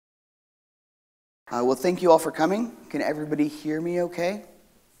Well, thank you all for coming. Can everybody hear me okay?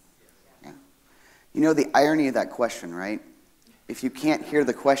 Yeah. You know the irony of that question, right? If you can't hear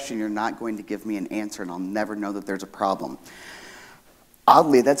the question, you're not going to give me an answer, and I'll never know that there's a problem.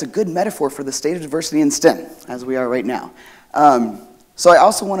 Oddly, that's a good metaphor for the state of diversity in STEM, as we are right now. So I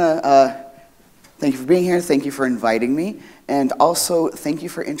also want to thank you for being here, thank you for inviting me, and also thank you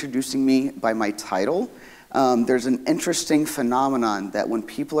for introducing me by my title. There's an interesting phenomenon that when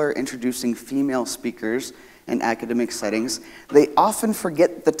people are introducing female speakers in academic settings, they often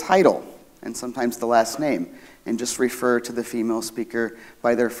forget the title and sometimes the last name and just refer to the female speaker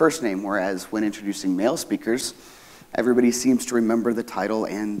by their first name, whereas when introducing male speakers, everybody seems to remember the title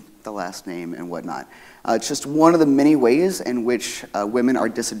and the last name and whatnot. It's just one of the many ways in which women are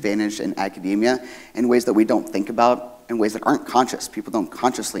disadvantaged in academia in ways that we don't think about, in ways that aren't conscious. People don't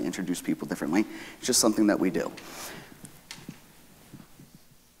consciously introduce people differently. It's just something that we do.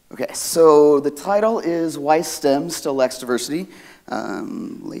 Okay, so the title is Why STEM Still Lacks Diversity.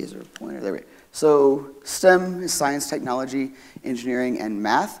 Laser pointer, there we go. So STEM is science, technology, engineering, and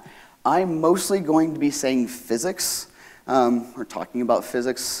math. I'm mostly going to be saying physics, or talking about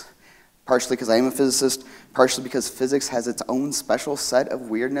physics, partially because I am a physicist, partially because physics has its own special set of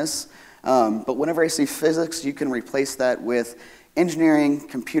weirdness. But whenever I say physics, you can replace that with engineering,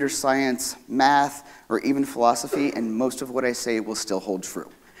 computer science, math, or even philosophy, and most of what I say will still hold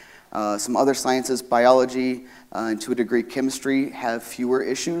true. Some other sciences, biology, and to a degree chemistry, have fewer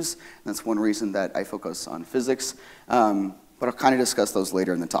issues. That's one reason that I focus on physics, but I'll kind of discuss those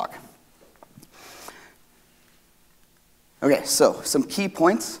later in the talk. Okay, so some key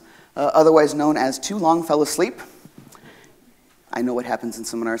points, otherwise known as too long fell asleep. I know what happens in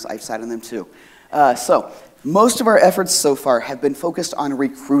seminars, I've sat in them too. So most of our efforts so far have been focused on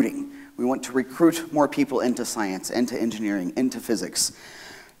recruiting. We want to recruit more people into science, into engineering, into physics.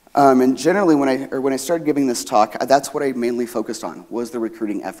 And generally when I started giving this talk, that's what I mainly focused on, was the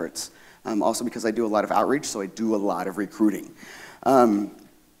recruiting efforts. Also because I do a lot of outreach, so I do a lot of recruiting.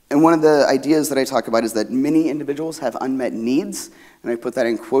 And one of the ideas that I talk about is that many individuals have unmet needs, and I put that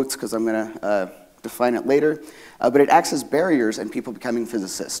in quotes because I'm going to define it later, but it acts as barriers in people becoming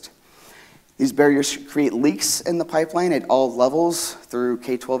physicists. These barriers create leaks in the pipeline at all levels through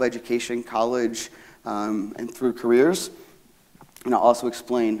K-12 education, college, and through careers. And I'll also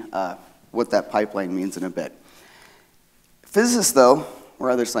explain what that pipeline means in a bit. Physicists, though, or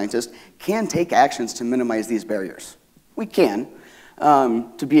other scientists, can take actions to minimize these barriers. We can.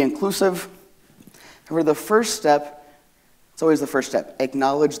 To be inclusive, however, the first step, it's always the first step,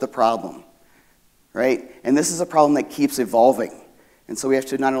 acknowledge the problem, right? And this is a problem that keeps evolving. And so we have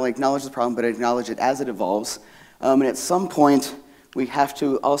to not only acknowledge the problem, but acknowledge it as it evolves. And at some point, we have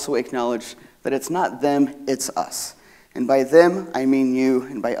to also acknowledge that it's not them, it's us. And by them, I mean you,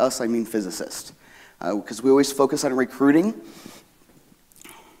 and by us, I mean physicists. Because we always focus on recruiting.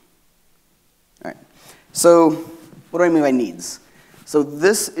 All right, so what do I mean by needs? So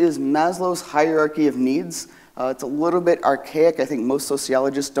this is Maslow's hierarchy of needs. It's a little bit archaic. I think most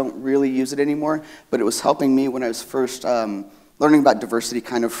sociologists don't really use it anymore, but it was helping me when I was first learning about diversity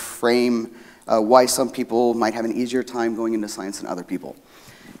kind of frame why some people might have an easier time going into science than other people.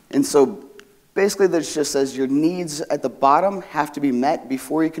 And so basically this just says your needs at the bottom have to be met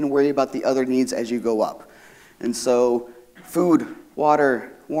before you can worry about the other needs as you go up. And so food,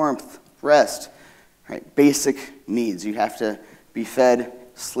 water, warmth, rest, right? Basic needs. You have to be fed,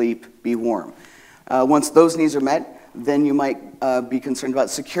 sleep, be warm. Once those needs are met, then you might be concerned about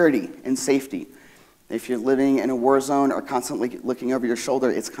security and safety. If you're living in a war zone or constantly looking over your shoulder,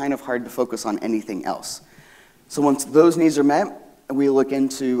 it's kind of hard to focus on anything else. So once those needs are met, we look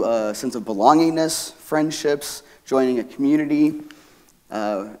into a sense of belongingness, friendships, joining a community.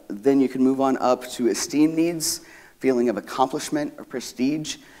 Then you can move on up to esteem needs, feeling of accomplishment or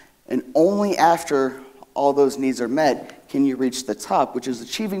prestige. And only after all those needs are met can you reach the top, which is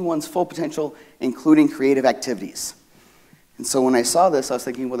achieving one's full potential, including creative activities. And so when I saw this, I was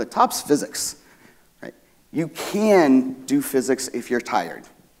thinking, well, the top's physics, right? You can do physics if you're tired.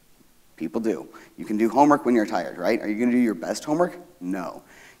 People do. You can do homework when you're tired, right? Are you going to do your best homework? No.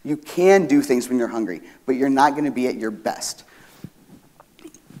 You can do things when you're hungry, but you're not going to be at your best.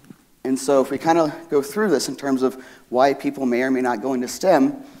 And so if we kind of go through this in terms of why people may or may not go into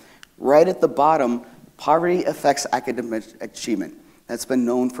STEM, right at the bottom, poverty affects academic achievement. That's been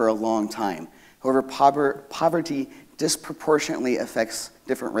known for a long time. However, poverty disproportionately affects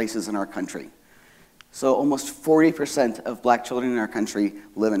different races in our country. So almost 40% of black children in our country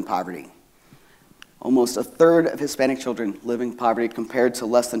live in poverty. Almost a third of Hispanic children live in poverty compared to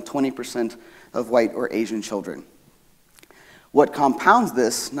less than 20% of white or Asian children. What compounds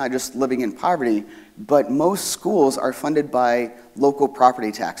this, not just living in poverty, but most schools are funded by local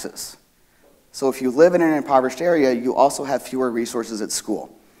property taxes. So if you live in an impoverished area, you also have fewer resources at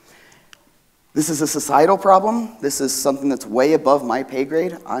school. This is a societal problem. This is something that's way above my pay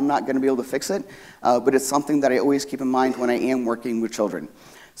grade. I'm not going to be able to fix it, but it's something that I always keep in mind when I am working with children.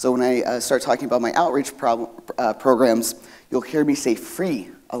 So when I start talking about my outreach programs, you'll hear me say free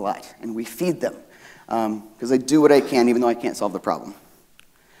a lot, and we feed them, because I do what I can even though I can't solve the problem.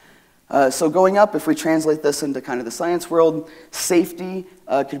 So going up, if we translate this into kind of the science world, safety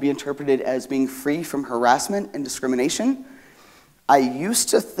could be interpreted as being free from harassment and discrimination. I used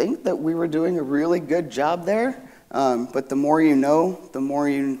to think that we were doing a really good job there, but the more you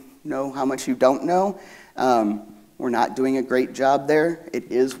know how much you don't know. We're not doing a great job there.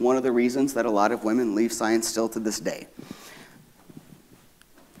 It is one of the reasons that a lot of women leave science still to this day.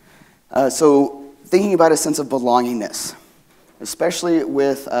 So thinking about a sense of belongingness, especially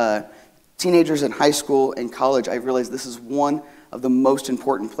with teenagers in high school and college, I realized this is one of the most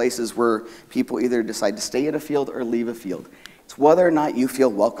important places where people either decide to stay in a field or leave a field. It's whether or not you feel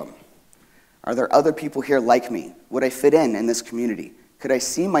welcome. Are there other people here like me? Would I fit in this community? Could I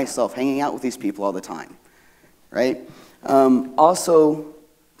see myself hanging out with these people all the time? Right? Also,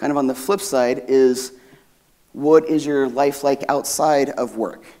 kind of on the flip side is, what is your life like outside of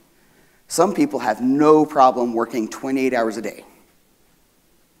work? Some people have no problem working 28 hours a day.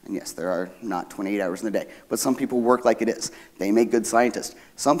 And yes, there are not 28 hours in a day, but some people work like it is. They make good scientists.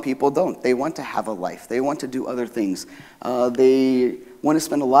 Some people don't. They want to have a life. They want to do other things. They want to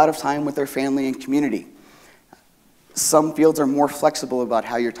spend a lot of time with their family and community. Some fields are more flexible about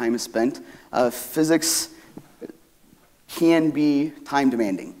how your time is spent. Physics can be time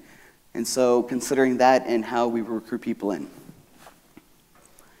demanding. And so considering that and how we recruit people in. In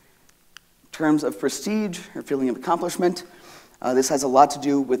terms of prestige or feeling of accomplishment, this has a lot to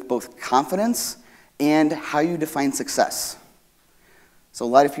do with both confidence and how you define success. So a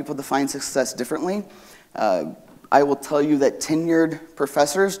lot of people define success differently. I will tell you that tenured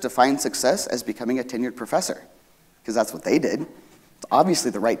professors define success as becoming a tenured professor, because that's what they did. It's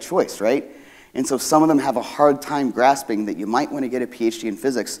obviously the right choice, right? And so some of them have a hard time grasping that you might want to get a PhD in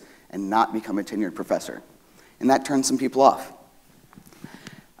physics and not become a tenured professor. And that turns some people off.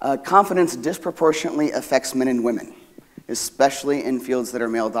 Confidence disproportionately affects men and women, especially in fields that are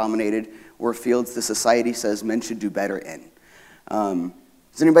male-dominated or fields the society says men should do better in.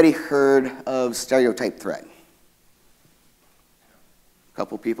 Has anybody heard of stereotype threat? A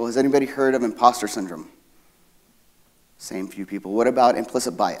couple people. Has anybody heard of imposter syndrome? Same few people. What about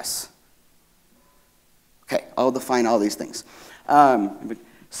implicit bias? Okay, I'll define all these things.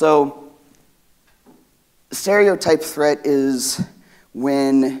 So stereotype threat is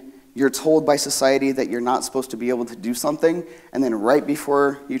when you're told by society that you're not supposed to be able to do something, and then right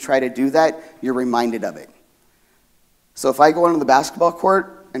before you try to do that, you're reminded of it. So if I go onto the basketball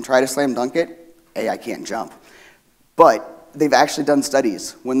court and try to slam dunk it, A, I can't jump. But they've actually done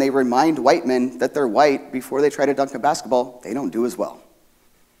studies. When they remind white men that they're white before they try to dunk a basketball, they don't do as well,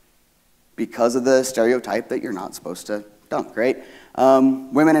 because of the stereotype that you're not supposed to dunk, right?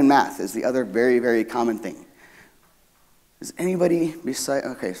 Women in math is the other very, very common thing. Is anybody beside,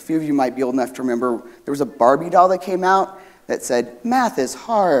 okay, a few of you might be old enough to remember, there was a Barbie doll that came out that said, math is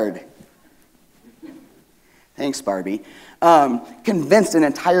hard. Thanks, Barbie. Convinced an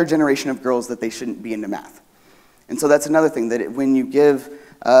entire generation of girls that they shouldn't be into math. And so that's another thing, that when you give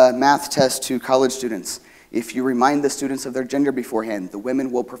a math test to college students, if you remind the students of their gender beforehand, the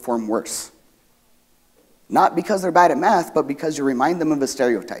women will perform worse. Not because they're bad at math, but because you remind them of a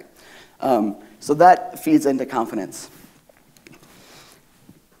stereotype. So that feeds into confidence.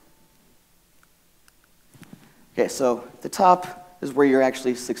 Okay, so the top is where you're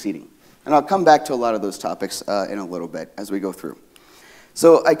actually succeeding. And I'll come back to a lot of those topics in a little bit as we go through.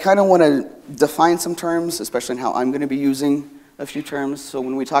 So I kind of want to define some terms, especially in how I'm going to be using a few terms. So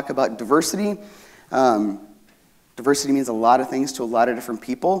when we talk about diversity, diversity means a lot of things to a lot of different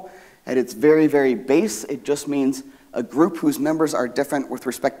people. At its very, very base, it just means a group whose members are different with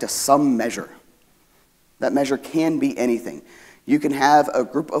respect to some measure. That measure can be anything. You can have a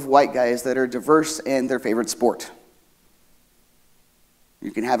group of white guys that are diverse in their favorite sport.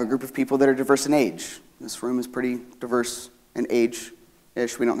 You can have a group of people that are diverse in age. This room is pretty diverse in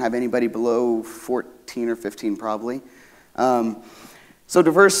age-ish. We don't have anybody below 14 or 15 probably. So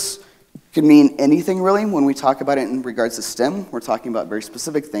diverse can mean anything really. When we talk about it in regards to STEM, we're talking about very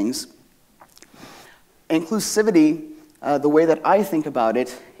specific things. Inclusivity, the way that I think about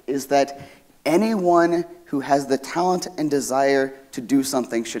it, is that anyone who has the talent and desire to do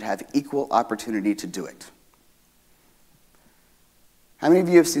something should have equal opportunity to do it. How many of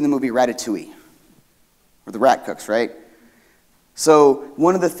you have seen the movie Ratatouille? Or the rat cooks, right? So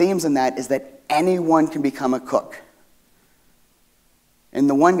one of the themes in that is that anyone can become a cook. And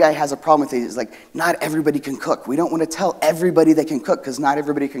the one guy has a problem with it. He's like, not everybody can cook. We don't want to tell everybody they can cook because not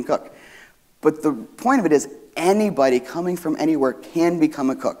everybody can cook. But the point of it is anybody coming from anywhere can become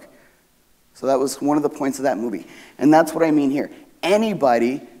a cook. So that was one of the points of that movie. And that's what I mean here.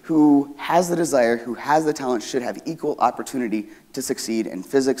 Anybody who has the desire, who has the talent, should have equal opportunity to succeed in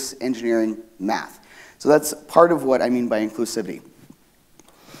physics, engineering, math. So that's part of what I mean by inclusivity.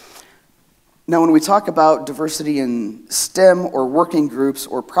 Now, when we talk about diversity in STEM or working groups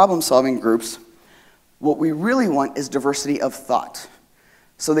or problem-solving groups, what we really want is diversity of thought.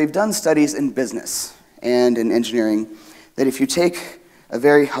 So they've done studies in business and in engineering that if you take a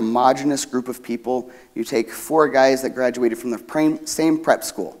very homogeneous group of people, you take 4 guys that graduated from the same prep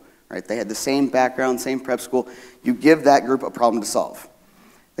school, right? They had the same background, same prep school. You give that group a problem to solve.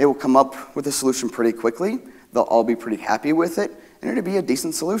 They will come up with a solution pretty quickly. They'll all be pretty happy with it, and it'll be a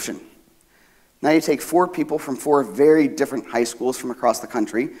decent solution. Now you take 4 people from 4 very different high schools from across the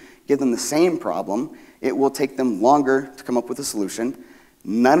country, give them the same problem. It will take them longer to come up with a solution.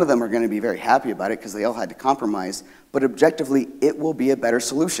 None of them are going to be very happy about it because they all had to compromise, but objectively, it will be a better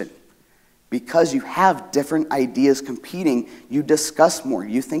solution. Because you have different ideas competing, you discuss more,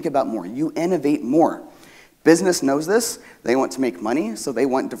 you think about more, you innovate more. Business knows this. They want to make money, so they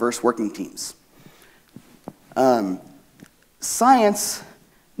want diverse working teams. Science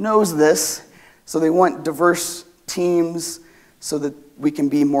knows this, so they want diverse teams so that we can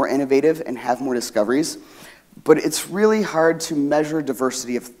be more innovative and have more discoveries. But it's really hard to measure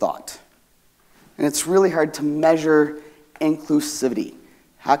diversity of thought. And it's really hard to measure inclusivity.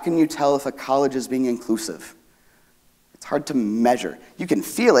 How can you tell if a college is being inclusive? It's hard to measure. You can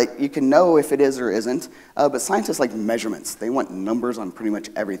feel it, you can know if it is or isn't, but scientists like measurements. They want numbers on pretty much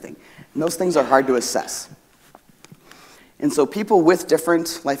everything. And those things are hard to assess. And so people with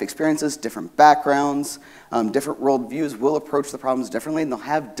different life experiences, different backgrounds, different worldviews will approach the problems differently, and they'll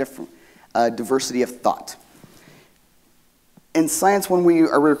have different diversity of thought. In science, when we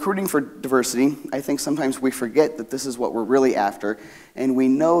are recruiting for diversity, I think sometimes we forget that this is what we're really after, and we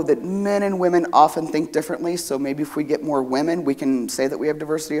know that men and women often think differently, so maybe if we get more women, we can say that we have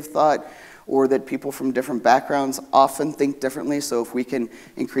diversity of thought, or that people from different backgrounds often think differently, so if we can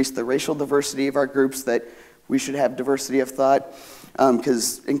increase the racial diversity of our groups, that we should have diversity of thought,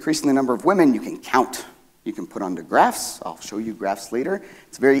 because increasing the number of women, you can count. You can put onto graphs. I'll show you graphs later.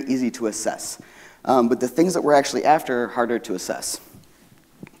 It's very easy to assess. But the things that we're actually after are harder to assess.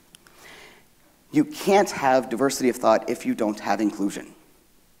 You can't have diversity of thought if you don't have inclusion.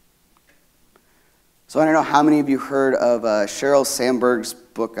 So I don't know how many of you heard of Sheryl Sandberg's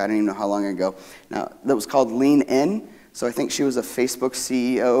book, I don't even know how long ago, now, that was called Lean In. So I think she was a Facebook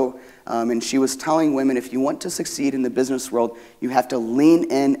CEO, and she was telling women, if you want to succeed in the business world, you have to lean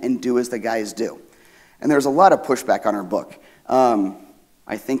in and do as the guys do. And there's a lot of pushback on her book.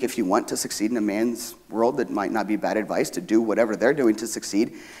 I think if you want to succeed in a man's world, that might not be bad advice to do whatever they're doing to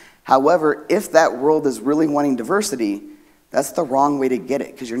succeed. However, if that world is really wanting diversity, that's the wrong way to get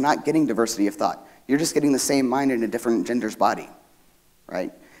it, because you're not getting diversity of thought. You're just getting the same mind in a different gender's body,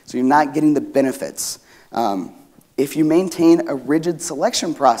 right? So you're not getting the benefits. If you maintain a rigid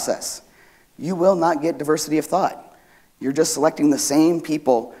selection process, you will not get diversity of thought. You're just selecting the same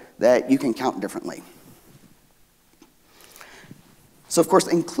people that you can count differently. So of course,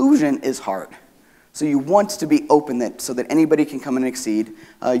 inclusion is hard. So you want to be open so that anybody can come and exceed.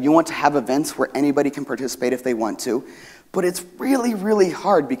 You want to have events where anybody can participate if they want to. But it's really, really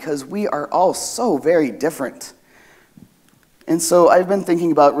hard because we are all so very different. And so I've been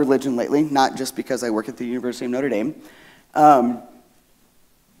thinking about religion lately, not just because I work at the University of Notre Dame.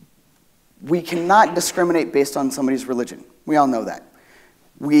 We cannot discriminate based on somebody's religion. We all know that.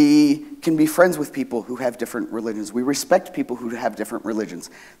 We can be friends with people who have different religions. We respect people who have different religions.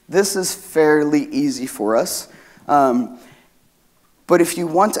 This is fairly easy for us. But if you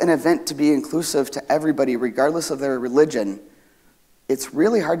want an event to be inclusive to everybody, regardless of their religion, it's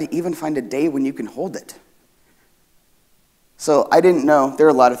really hard to even find a day when you can hold it. So I didn't know. There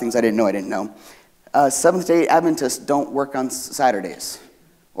are a lot of things I didn't know. Seventh-day Adventists don't work on Saturdays.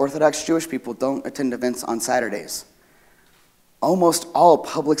 Orthodox Jewish people don't attend events on Saturdays. Almost all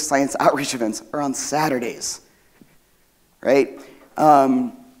public science outreach events are on Saturdays, right?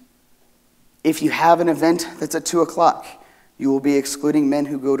 If you have an event that's at 2 o'clock, you will be excluding men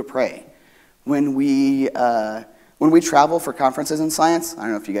who go to pray. When we travel for conferences in science, I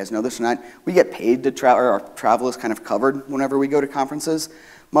don't know if you guys know this or not, we get paid to travel, or our travel is kind of covered whenever we go to conferences.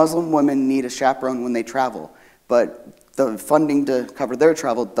 Muslim women need a chaperone when they travel, but the funding to cover their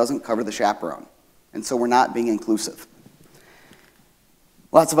travel doesn't cover the chaperone. And so we're not being inclusive.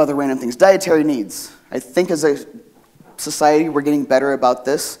 Lots of other random things. Dietary needs. I think as a society, we're getting better about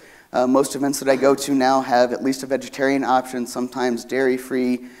this. Most events that I go to now have at least a vegetarian option, sometimes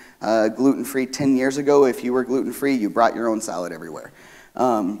dairy-free, gluten-free. 10 years ago, if you were gluten-free, you brought your own salad everywhere.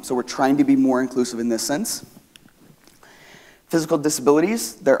 So we're trying to be more inclusive in this sense. Physical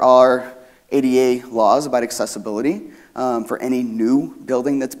disabilities. There are ADA laws about accessibility for any new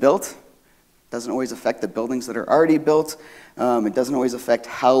building that's built. Doesn't always affect the buildings that are already built. It doesn't always affect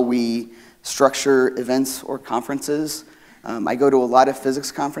how we structure events or conferences. I go to a lot of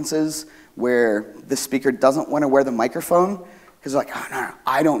physics conferences where the speaker doesn't want to wear the microphone because they're like, oh, no,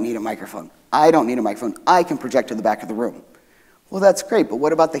 I don't need a microphone. I don't need a microphone. I can project to the back of the room. Well, that's great, but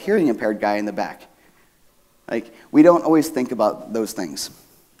what about the hearing impaired guy in the back? Like, we don't always think about those things.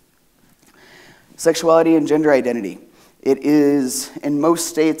 Sexuality and gender identity. It is, in most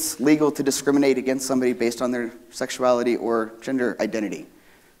states, legal to discriminate against somebody based on their sexuality or gender identity.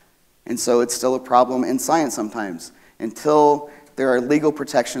 And so it's still a problem in science sometimes. Until there are legal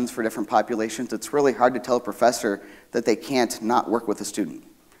protections for different populations, it's really hard to tell a professor that they can't not work with a student.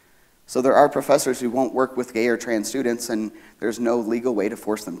 So there are professors who won't work with gay or trans students, and there's no legal way to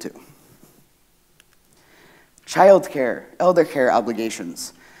force them to. Child care, elder care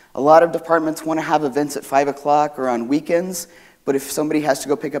obligations. A lot of departments want to have events at 5 o'clock or on weekends, but if somebody has to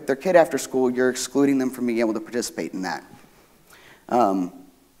go pick up their kid after school, you're excluding them from being able to participate in that.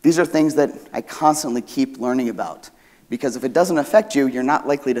 These are things that I constantly keep learning about, because if it doesn't affect you, you're not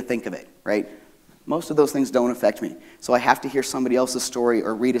likely to think of it, right? Most of those things don't affect me, so I have to hear somebody else's story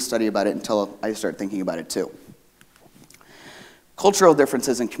or read a study about it until I start thinking about it too. Cultural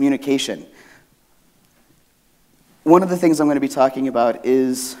differences in communication. One of the things I'm going to be talking about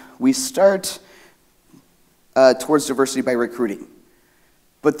is we start towards diversity by recruiting.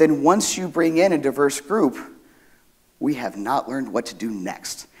 But then once you bring in a diverse group, we have not learned what to do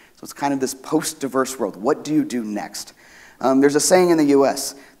next. So it's kind of this post-diverse world. What do you do next? There's a saying in the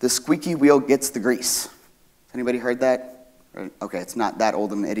US, the squeaky wheel gets the grease. Has anybody heard that? Okay, it's not that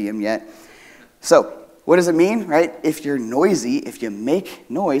old of an idiom yet. So what does it mean, right? If you're noisy, if you make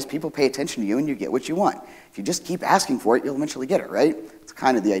noise, people pay attention to you and you get what you want. If you just keep asking for it, you'll eventually get it, right? It's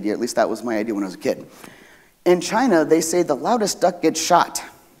kind of the idea. At least that was my idea when I was a kid. In China, they say the loudest duck gets shot.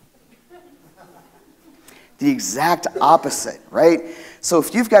 The exact opposite, right? So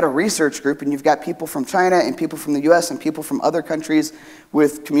if you've got a research group and you've got people from China and people from the US and people from other countries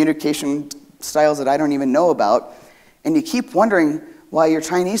with communication styles that I don't even know about, and you keep wondering why your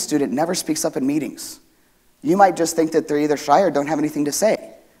Chinese student never speaks up in meetings, you might just think that they're either shy or don't have anything to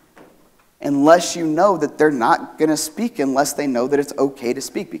say. Unless you know that they're not going to speak unless they know that it's okay to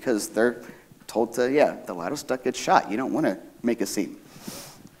speak, because they're told to, yeah, the loudest duck gets shot. You don't want to make a scene.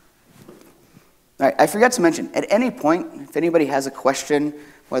 All right, I forgot to mention, at any point, if anybody has a question,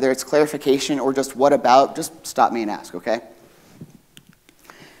 whether it's clarification or just what about, just stop me and ask, okay?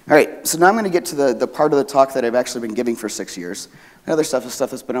 All right, so now I'm going to get to the part of the talk that I've actually been giving for 6 years. The other stuff is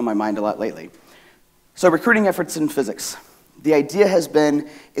stuff that's been on my mind a lot lately. So recruiting efforts in physics. The idea has been,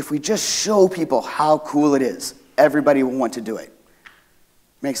 if we just show people how cool it is, everybody will want to do it.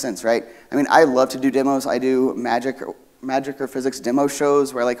 Makes sense, right? I mean, I love to do demos. I do magic or physics demo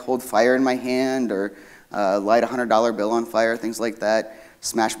shows where I like hold fire in my hand or light a $100 bill on fire, things like that.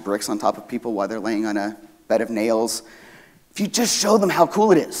 Smash bricks on top of people while they're laying on a bed of nails. If you just show them how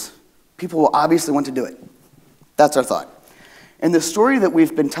cool it is, people will obviously want to do it. That's our thought. And the story that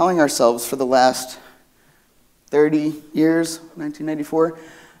we've been telling ourselves for the last 30 years, 1994,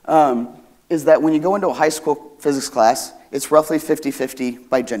 is that when you go into a high school physics class, it's roughly 50-50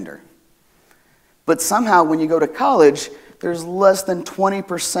 by gender. But somehow when you go to college, there's less than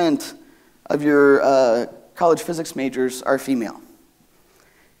 20% of your college physics majors are female.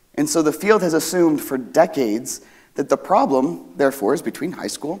 And so the field has assumed for decades that the problem, therefore, is between high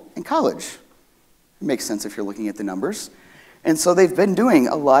school and college. It makes sense if you're looking at the numbers. And so they've been doing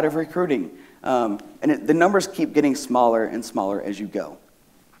a lot of recruiting. The numbers keep getting smaller and smaller as you go.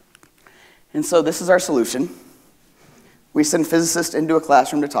 And so this is our solution. We send physicists into a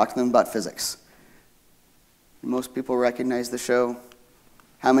classroom to talk to them about physics. Most people recognize the show.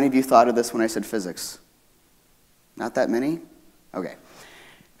 How many of you thought of this when I said physics? Not that many? Okay.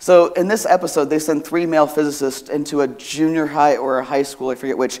 So in this episode, they send 3 male physicists into a junior high or a high school, I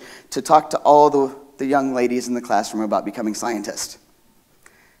forget which, to talk to all the young ladies in the classroom about becoming scientists.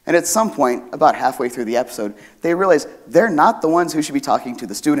 And at some point, about halfway through the episode, they realize they're not the ones who should be talking to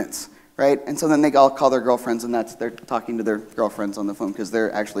the students, right? And so then they all call their girlfriends, and they're talking to their girlfriends on the phone because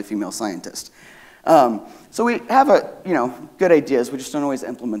they're actually female scientists. So we have good ideas, we just don't always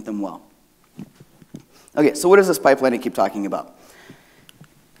implement them well. Okay, so what is this pipeline I keep talking about?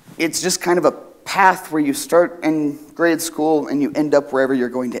 It's just kind of a path where you start in grade school and you end up wherever you're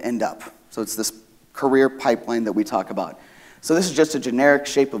going to end up. So it's this career pipeline that we talk about. So this is just a generic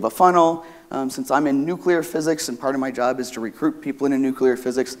shape of a funnel. Since I'm in nuclear physics and part of my job is to recruit people into nuclear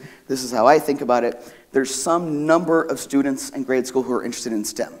physics, this is how I think about it. There's some number of students in grade school who are interested in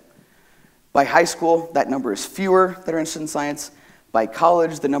STEM. By high school, that number is fewer that are interested in science. By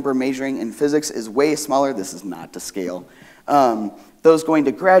college, the number majoring in physics is way smaller. This is not to scale. Those going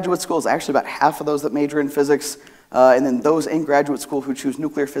to graduate school is actually about half of those that major in physics. And then those in graduate school who choose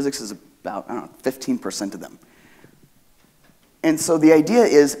nuclear physics is about, 15% of them. And so the idea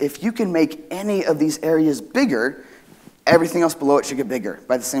is if you can make any of these areas bigger, everything else below it should get bigger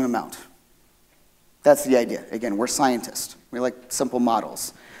by the same amount. That's the idea. Again, we're scientists. We like simple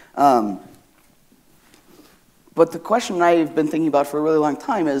models. But the question I've been thinking about for a really long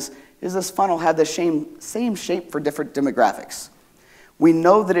time is this funnel have the same shape for different demographics? We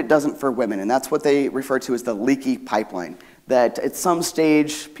know that it doesn't for women, and that's what they refer to as the leaky pipeline. That at some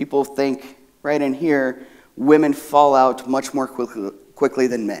stage, people think, right in here, women fall out much more quickly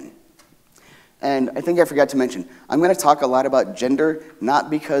than men. And I think I forgot to mention, I'm going to talk a lot about gender, not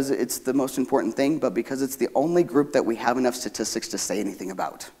because it's the most important thing, but because it's the only group that we have enough statistics to say anything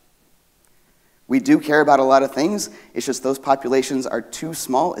about. We do care about a lot of things, it's just those populations are too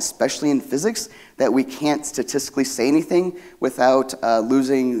small, especially in physics, that we can't statistically say anything without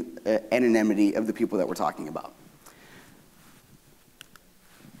losing anonymity of the people that we're talking about.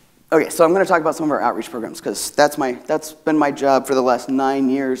 Okay, so I'm going to talk about some of our outreach programs, because that's been my job for the last 9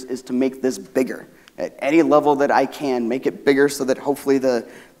 years, is to make this bigger. At any level that I can, make it bigger so that hopefully the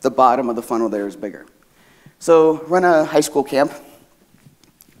bottom of the funnel there is bigger. So run a high school camp,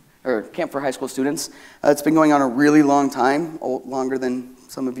 or camp for high school students. It's been going on a really long time, longer than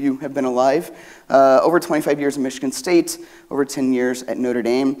some of you have been alive. Over 25 years in Michigan State, over 10 years at Notre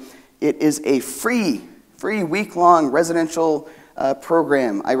Dame. It is a free week-long residential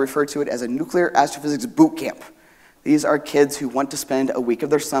program. I refer to it as a nuclear astrophysics boot camp. These are kids who want to spend a week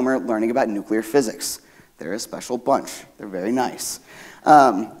of their summer learning about nuclear physics. They're a special bunch. They're very nice.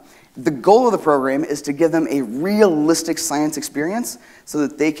 The goal of the program is to give them a realistic science experience so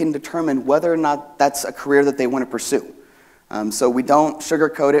that they can determine whether or not that's a career that they want to pursue. So we don't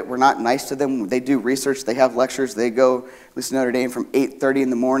sugarcoat it. We're not nice to them. They do research. They have lectures. They go, at least in Notre Dame, from 8:30 in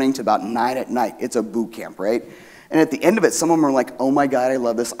the morning to about 9 at night. It's a boot camp, right? And at the end of it, some of them are like, oh my God, I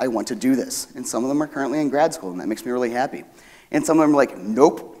love this. I want to do this. And some of them are currently in grad school, and that makes me really happy. And some of them are like,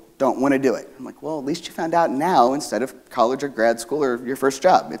 nope. Don't want to do it. I'm like, well, at least you found out now instead of college or grad school or your first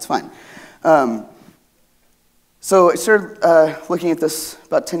job. It's fine. So I started looking at this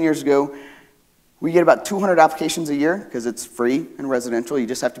about 10 years ago. We get about 200 applications a year because it's free and residential. You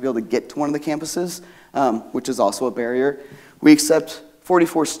just have to be able to get to one of the campuses, which is also a barrier. We accept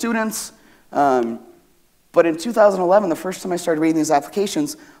 44 students. But in 2011, the first time I started reading these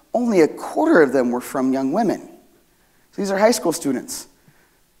applications, only a quarter of them were from young women. So these are high school students.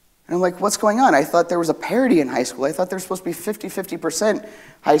 And I'm like, what's going on? I thought there was a parity in high school. I thought there was supposed to be 50%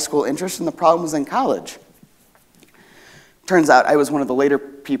 high school interest, and the problem was in college. Turns out I was one of the later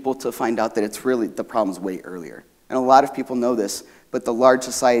people to find out that it's really, the problem's way earlier. And a lot of people know this, but the large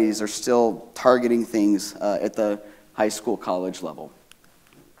societies are still targeting things at the high school, college level.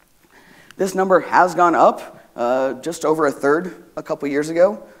 This number has gone up just over a third a couple years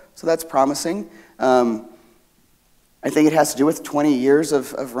ago, so that's promising. I think it has to do with 20 years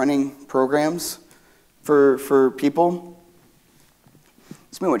of running programs for people.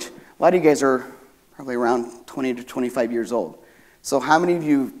 Which a lot of you guys are probably around 20 to 25 years old. So how many of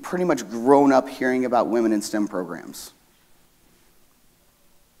you have pretty much grown up hearing about women in STEM programs?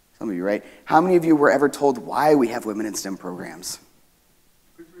 Some of you, right? How many of you were ever told why we have women in STEM programs?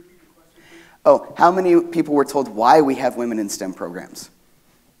 Could you repeat the question, please? Oh, how many people were told why we have women in STEM programs?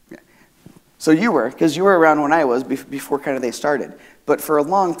 So you were, because you were around when I was, before kind of they started. But for a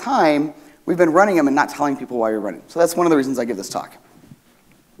long time, we've been running them and not telling people why we're running. So that's one of the reasons I give this talk.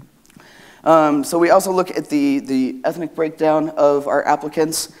 So we also look at the ethnic breakdown of our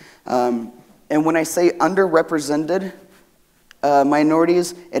applicants. And when I say underrepresented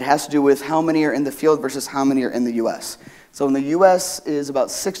minorities, it has to do with how many are in the field versus how many are in the US. So in the US is about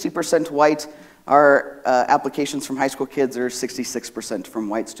 60% white. Our applications from high school kids are 66% from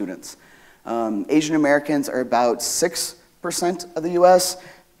white students. Asian Americans are about 6% of the US,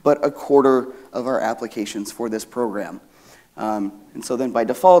 but a quarter of our applications for this program. And so then by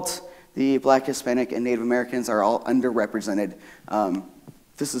default, the Black, Hispanic, and Native Americans are all underrepresented.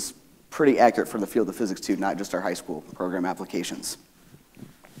 This is pretty accurate for the field of physics too, not just our high school program applications.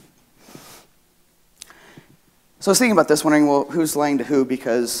 So I was thinking about this, wondering, well, who's lying to who?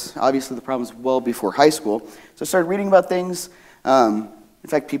 Because obviously the problem's well before high school. So I started reading about things. In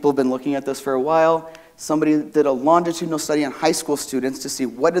fact, people have been looking at this for a while. Somebody did a longitudinal study on high school students to see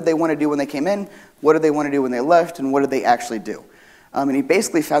what did they want to do when they came in, what did they want to do when they left, and what did they actually do. And he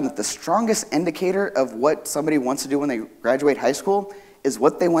basically found that the strongest indicator of what somebody wants to do when they graduate high school is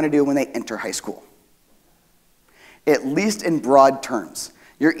what they want to do when they enter high school. At least in broad terms.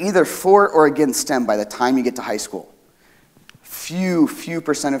 You're either for or against STEM by the time you get to high school. Few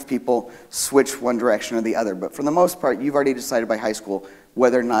percent of people switch one direction or the other, but for the most part, you've already decided by high school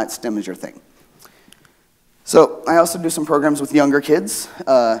whether or not STEM is your thing. So I also do some programs with younger kids.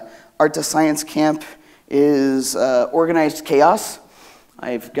 Art to Science Camp is organized chaos.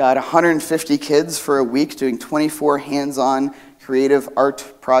 I've got 150 kids for a week doing 24 hands-on creative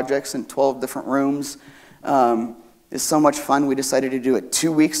art projects in 12 different rooms. It's so much fun. We decided to do it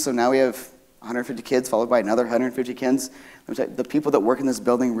 2 weeks, so now we have 150 kids followed by another 150 kids. The people that work in this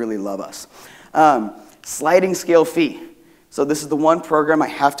building really love us. Sliding scale fee. So this is the one program I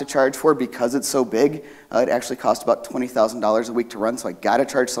have to charge for because it's so big. It actually costs about $20,000 a week to run, so I got to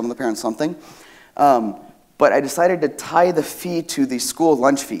charge some of the parents something. But I decided to tie the fee to the school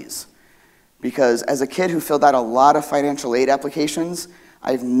lunch fees because as a kid who filled out a lot of financial aid applications,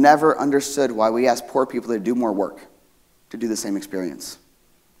 I've never understood why we ask poor people to do more work to do the same experience.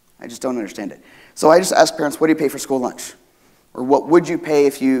 I just don't understand it. So I just ask parents, what do you pay for school lunch? Or what would you pay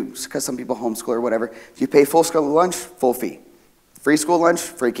if you, because some people homeschool or whatever, if you pay full school lunch, full fee. Free school lunch,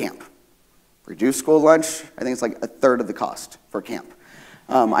 free camp. Reduced school lunch, I think it's like 1/3 of the cost for camp.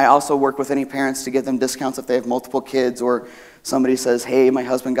 I also work with any parents to give them discounts if they have multiple kids or somebody says, hey, my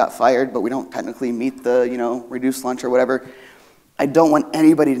husband got fired, but we don't technically meet the, reduced lunch or whatever. I don't want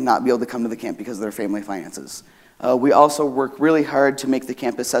anybody to not be able to come to the camp because of their family finances. We also work really hard to make the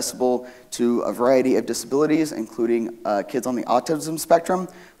camp accessible to a variety of disabilities, including kids on the autism spectrum.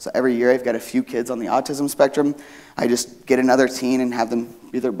 So every year I've got a few kids on the autism spectrum. I just get another teen and have them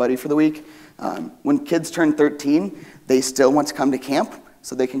be their buddy for the week. When kids turn 13, they still want to come to camp,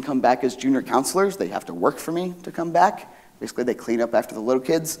 so they can come back as junior counselors. They have to work for me to come back. Basically, they clean up after the little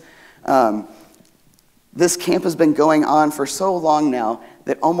kids. This camp has been going on for so long now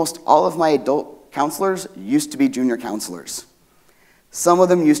that almost all of my adult counselors used to be junior counselors. Some of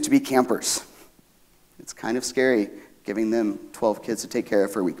them used to be campers. It's kind of scary giving them 12 kids to take care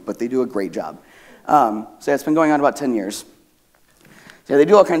of for a week, but they do a great job. So yeah, it's been going on about 10 years. So yeah, they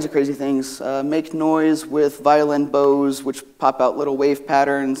do all kinds of crazy things. Make noise with violin bows, which pop out little wave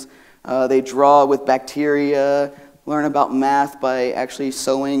patterns. They draw with bacteria, learn about math by actually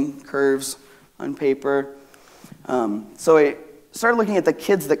sewing curves on paper. So I started looking at the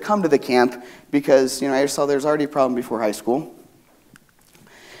kids that come to the camp because I saw there's already a problem before high school.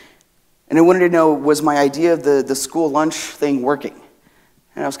 And I wanted to know, was my idea of the school lunch thing working?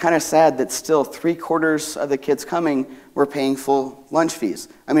 And I was kind of sad that still 3/4 of the kids coming were paying full lunch fees.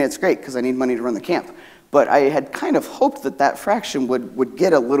 I mean, it's great because I need money to run the camp. But I had kind of hoped that that fraction would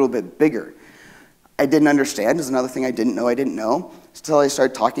get a little bit bigger. I didn't understand. There's another thing I didn't know until I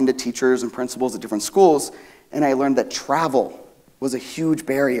started talking to teachers and principals at different schools, and I learned that travel was a huge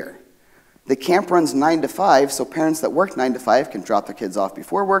barrier. The camp runs 9 to 5, so parents that work 9 to 5 can drop their kids off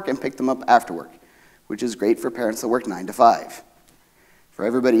before work and pick them up after work, which is great for parents that work 9 to 5. For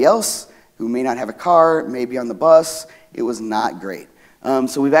everybody else who may not have a car, may be on the bus, it was not great.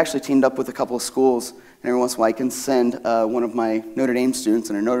 So we've actually teamed up with a couple of schools, and every once in a while I can send one of my Notre Dame students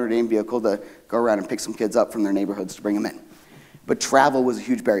in a Notre Dame vehicle to go around and pick some kids up from their neighborhoods to bring them in. But travel was a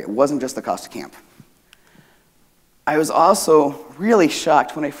huge barrier. It wasn't just the cost of camp. I was also really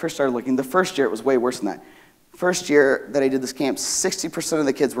shocked when I first started looking. The first year, it was way worse than that. First year that I did this camp, 60% of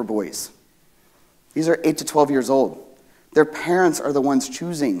the kids were boys. These are 8 to 12 years old. Their parents are the ones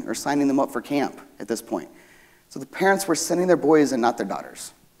choosing or signing them up for camp at this point. So the parents were sending their boys and not their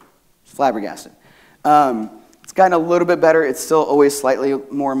daughters. It's flabbergasted. It's gotten a little bit better. It's still always slightly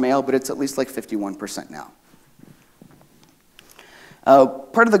more male, but it's at least like 51% now.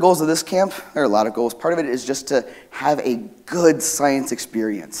 Part of the goals of this camp, there are a lot of goals, part of it is just to have a good science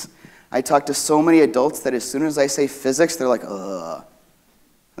experience. I talk to so many adults that as soon as I say physics, they're like, ugh.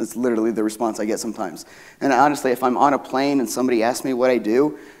 That's literally the response I get sometimes. And honestly, if I'm on a plane and somebody asks me what I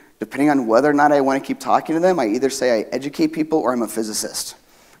do, depending on whether or not I want to keep talking to them, I either say I educate people or I'm a physicist.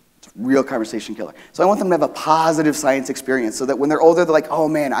 It's a real conversation killer. So I want them to have a positive science experience so that when they're older, they're like, oh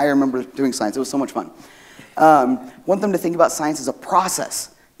man, I remember doing science. It was so much fun. Want them to think about science as a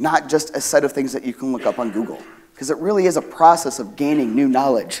process, not just a set of things that you can look up on Google, because it really is a process of gaining new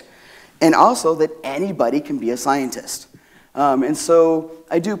knowledge. and also that anybody can be a scientist. And so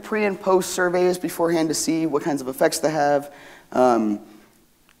I do pre and post surveys beforehand to see what kinds of effects they have. I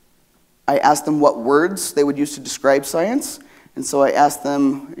asked them what words they would use to describe science. And so I asked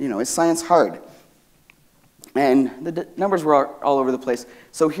them, is science hard? And the numbers were all over the place.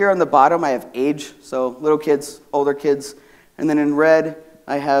 So here on the bottom, I have age, so little kids, older kids. And then in red,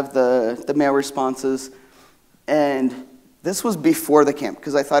 I have the male responses. And this was before the camp,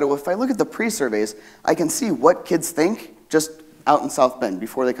 because I thought, well, if I look at the pre-surveys, I can see what kids think just out in South Bend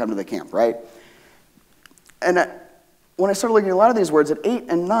before they come to the camp, right? And when I started looking at a lot of these words, at 8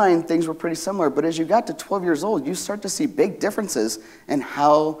 and 9, things were pretty similar. But as you got to 12 years old, you start to see big differences in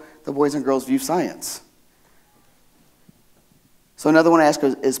how the boys and girls view science. So another one I ask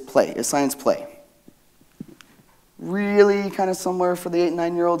is play. Is science play? Really kind of similar for the 8 and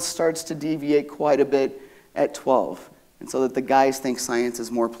 9-year-olds, starts to deviate quite a bit at 12. And so that the guys think science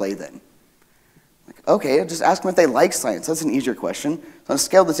is more play then. Like, okay, I'll just ask them if they like science. That's an easier question. So on a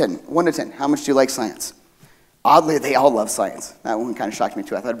scale of 10, 1 to 10, how much do you like science? Oddly, they all love science. That one kind of shocked me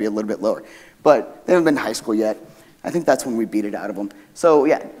too. I thought it'd be a little bit lower. But they haven't been to high school yet. I think that's when we beat it out of them. So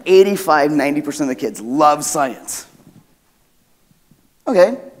yeah, 85, 90% of the kids love science.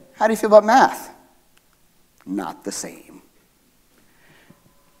 Okay, how do you feel about math? Not the same.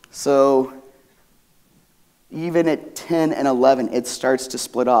 So even at 10 and 11, it starts to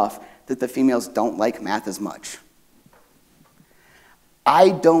split off that the females don't like math as much. I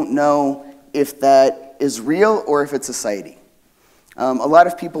don't know if that is real or if it's society. A lot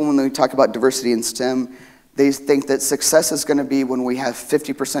of people, when they talk about diversity in STEM, they think that success is going to be when we have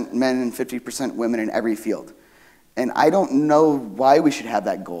 50% men and 50% women in every field. And I don't know why we should have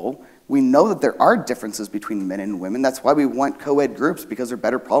that goal. We know that there are differences between men and women. That's why we want co-ed groups, because they're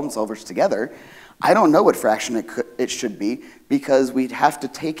better problem solvers together. I don't know what fraction it should be, because we'd have to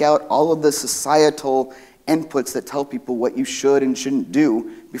take out all of the societal inputs that tell people what you should and shouldn't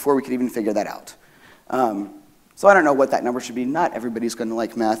do before we could even figure that out. So I don't know what that number should be. Not everybody's going to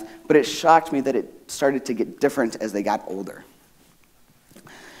like math, but it shocked me that it started to get different as they got older.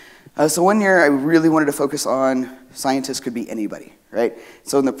 So one year I really wanted to focus on scientists could be anybody, right?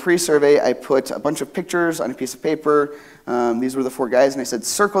 So in the pre-survey I put a bunch of pictures on a piece of paper. These were the 4 guys, and I said,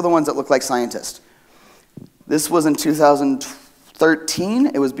 circle the ones that look like scientists. This was in 2013.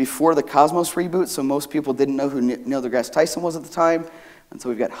 It was before the Cosmos reboot, so most people didn't know who Neil deGrasse Tyson was at the time. And so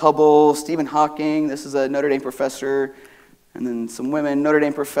we've got Hubble, Stephen Hawking. This is a Notre Dame professor. And then some women, Notre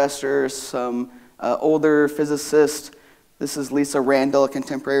Dame professors, some older physicists. This is Lisa Randall, a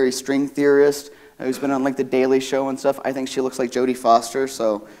contemporary string theorist who's been on like The Daily Show and stuff. I think she looks like Jodie Foster,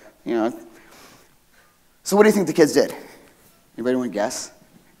 so, So what do you think the kids did? Anybody want to guess?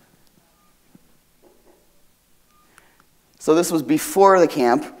 So this was before the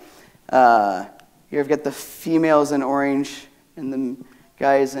camp. Here I've got the females in orange and the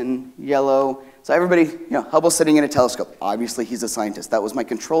guys in yellow. So everybody, Hubble's sitting in a telescope. Obviously, he's a scientist. That was my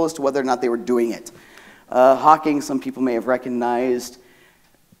control as to whether or not they were doing it. Hawking, some people may have recognized.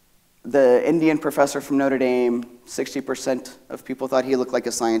 The Indian professor from Notre Dame, 60% of people thought he looked like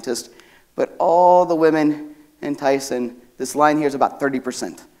a scientist. But all the women in Tyson, this line here is about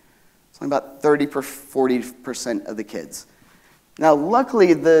 30%. It's only about 40% of the kids. Now,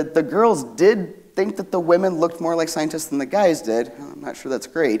 luckily, the girls did think that the women looked more like scientists than the guys did. I'm not sure that's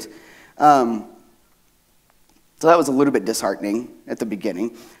great. So that was a little bit disheartening at the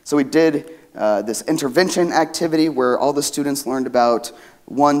beginning. So we did this intervention activity where all the students learned about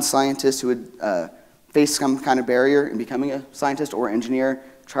one scientist who had faced some kind of barrier in becoming a scientist or engineer.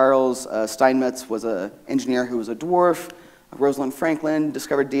 Charles Steinmetz was an engineer who was a dwarf. Rosalind Franklin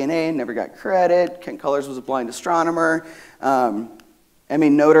discovered DNA, never got credit. Kent Cullers was a blind astronomer.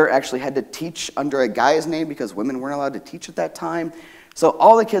 Notre actually had to teach under a guy's name because women weren't allowed to teach at that time. So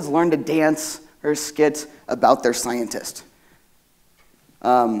all the kids learned to dance or skit about their scientist.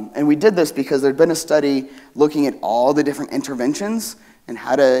 And we did this because there'd been a study looking at all the different interventions and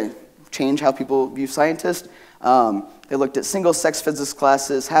how to change how people view scientists. They looked at single-sex physics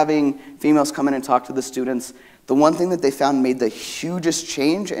classes, having females come in and talk to the students. The one thing that they found made the hugest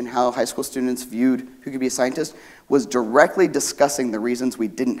change in how high school students viewed who could be a scientist was directly discussing the reasons we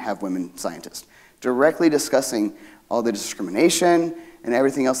didn't have women scientists. Directly discussing all the discrimination and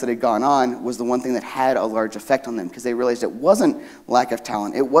everything else that had gone on was the one thing that had a large effect on them, because they realized it wasn't lack of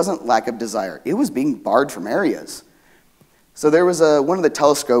talent, it wasn't lack of desire, it was being barred from areas. So there was one of the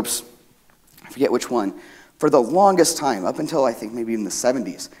telescopes, I forget which one, for the longest time, up until I think maybe in the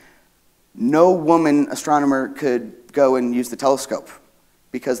 70s, no woman astronomer could go and use the telescope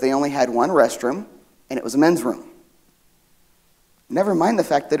because they only had one restroom and it was a men's room. Never mind the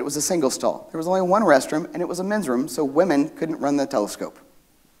fact that it was a single stall. There was only one restroom, and it was a men's room, so women couldn't run the telescope.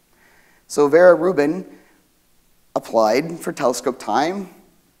 So Vera Rubin applied for telescope time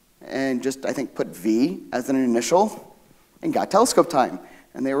and just, I think, put V as an initial and got telescope time.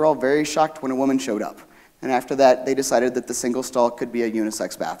 And they were all very shocked when a woman showed up. And after that, they decided that the single stall could be a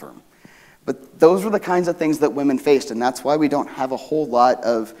unisex bathroom. But those were the kinds of things that women faced, and that's why we don't have a whole lot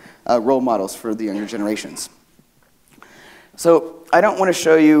of role models for the younger generations. So I don't want to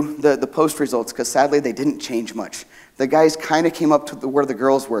show you the post results, because sadly they didn't change much. The guys kind of came up to where the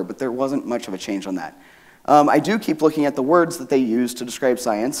girls were, but there wasn't much of a change on that. I do keep looking at the words that they use to describe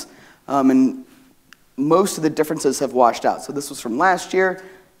science, and most of the differences have washed out. So this was from last year.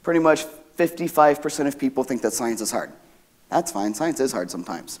 Pretty much 55% of people think that science is hard. That's fine. Science is hard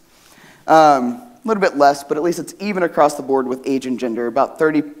sometimes. A little bit less, but at least it's even across the board with age and gender. About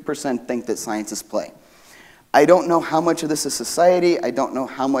 30% think that science is play. I don't know how much of this is society. I don't know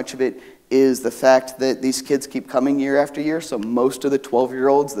how much of it is the fact that these kids keep coming year after year. So most of the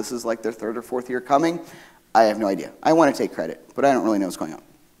 12-year-olds, this is like their third or fourth year coming. I have no idea. I want to take credit, but I don't really know what's going on.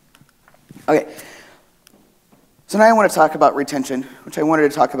 Okay. So now I want to talk about retention, which I wanted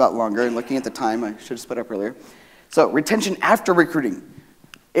to talk about longer, and looking at the time, I should have sped up earlier. So retention after recruiting.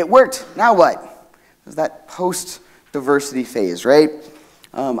 It worked. Now what? There's that post-diversity phase, right?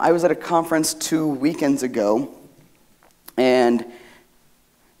 I was at a conference 2 weekends ago, and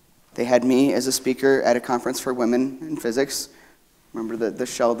they had me as a speaker at a conference for women in physics. Remember the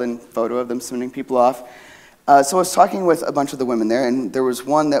Sheldon photo of them sending people off? So I was talking with a bunch of the women there, and there was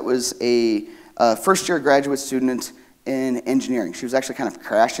one that was a first-year graduate student in engineering. She was actually kind of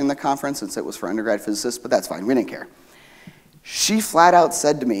crashing the conference since it was for undergrad physicists, but that's fine. We didn't care. She flat out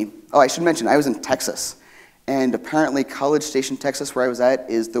said to me, oh, I should mention, I was in Texas. And apparently College Station, Texas, where I was at,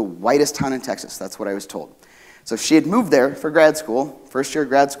 is the whitest town in Texas. That's what I was told. So she had moved there for grad school, first-year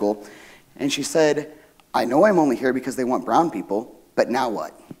grad school, and she said, I know I'm only here because they want brown people, but now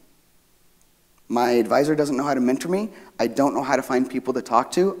what? My advisor doesn't know how to mentor me. I don't know how to find people to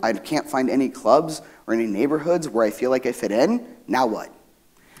talk to. I can't find any clubs or any neighborhoods where I feel like I fit in. Now what?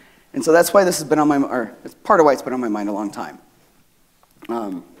 And so that's why this has been on my, or it's part of why it's been on my mind a long time.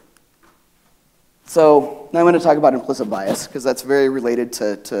 So now I'm going to talk about implicit bias, because that's very related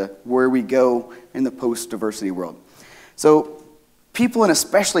to where we go in the post-diversity world. So people, and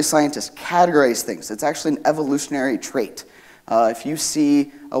especially scientists, categorize things. It's actually an evolutionary trait. If you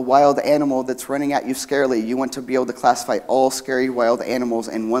see a wild animal that's running at you scarily, you want to be able to classify all scary wild animals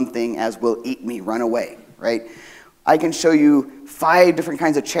in one thing as will eat me, run away, right? I can show you 5 different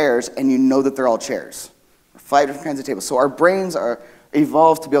kinds of chairs, and you know that they're all chairs. 5 different kinds of tables. So our brains are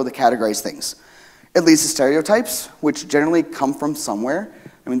evolved to be able to categorize things. It leads to stereotypes, which generally come from somewhere.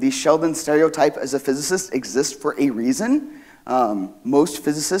 I mean, the Sheldon stereotype as a physicist exists for a reason. Most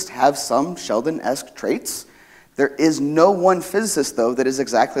physicists have some Sheldon-esque traits. There is no one physicist, though, that is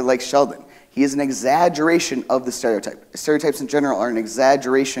exactly like Sheldon. He is an exaggeration of the stereotype. Stereotypes in general are an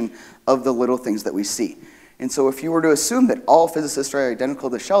exaggeration of the little things that we see. And so if you were to assume that all physicists are identical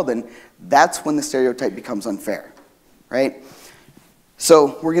to Sheldon, that's when the stereotype becomes unfair, right?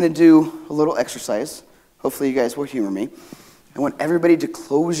 So we're going to do a little exercise. Hopefully you guys will humor me. I want everybody to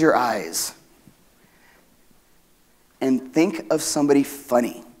close your eyes and think of somebody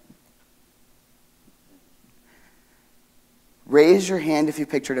funny. Raise your hand if you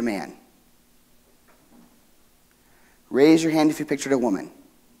pictured a man. Raise your hand if you pictured a woman.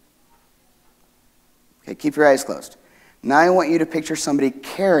 Okay, keep your eyes closed. Now I want you to picture somebody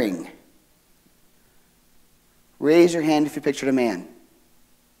caring. Raise your hand if you pictured a man.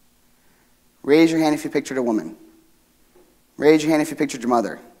 Raise your hand if you pictured a woman. Raise your hand if you pictured your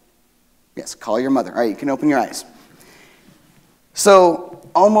mother. Yes, call your mother. All right, you can open your eyes. So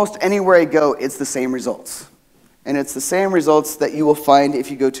almost anywhere I go, it's the same results. And it's the same results that you will find if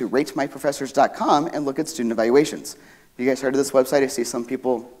you go to ratemyprofessors.com and look at student evaluations. You guys heard of this website? I see some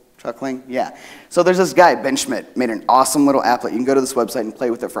people chuckling. Yeah. So there's this guy, Ben Schmidt, made an awesome little applet. You can go to this website and play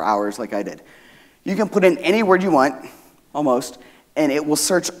with it for hours like I did. You can put in any word you want, almost, and it will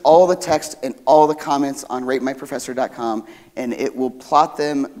search all the text and all the comments on ratemyprofessor.com, and it will plot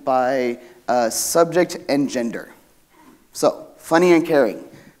them by subject and gender. So, funny and caring.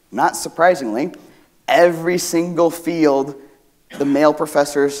 Not surprisingly, every single field, the male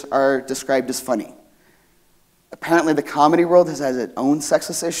professors are described as funny. Apparently the comedy world has its own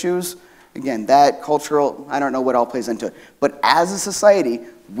sexist issues. Again, that cultural, I don't know what all plays into it. But as a society,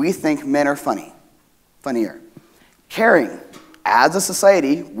 we think men are funny. Funnier. Caring. As a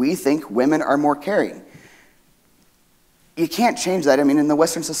society, we think women are more caring. you can't change that. I mean, in the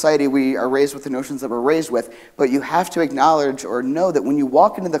Western society, we are raised with the notions that we're raised with, but you have to acknowledge or know that when you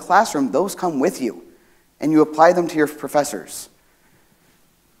walk into the classroom, those come with you, and you apply them to your professors.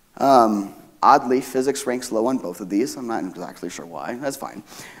 Oddly, physics ranks low on both of these. I'm not exactly sure why. That's fine.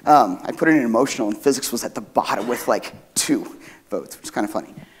 I put it in emotional, and physics was at the bottom with like 2 votes, which is kind of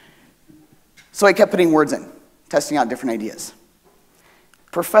funny. So I kept putting words in, testing out different ideas.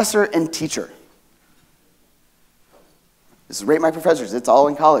 Professor and teacher. This is rate my professors. It's all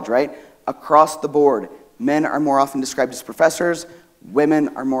in college, right? Across the board, men are more often described as professors,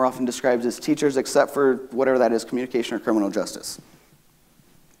 women are more often described as teachers, except for whatever that is, communication or criminal justice.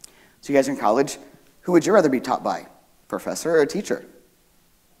 So you guys are in college, who would you rather be taught by? Professor or a teacher?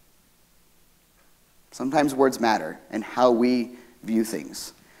 Sometimes words matter and how we view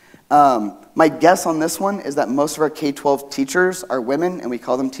things. My guess on this one is that most of our K-12 teachers are women, and we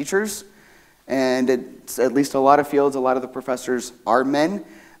call them teachers. And it's, at least a lot of fields, a lot of the professors are men.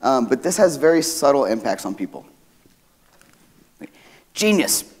 But this has very subtle impacts on people.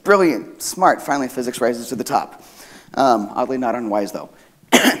 Genius, brilliant, smart. Finally, physics rises to the top. Oddly not unwise, though.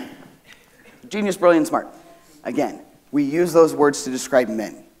 Genius, brilliant, smart. Again, we use those words to describe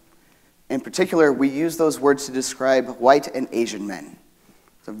men. In particular, we use those words to describe white and Asian men.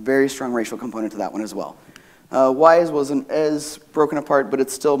 It's a very strong racial component to that one as well. Wise wasn't as broken apart, but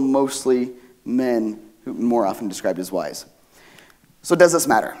it's still mostly men who are more often described as wise. So does this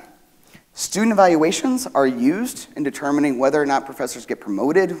matter? Student evaluations are used in determining whether or not professors get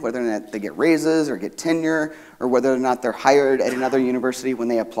promoted, whether or not they get raises or get tenure, or whether or not they're hired at another university when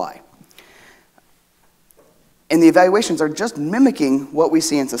they apply. And the evaluations are just mimicking what we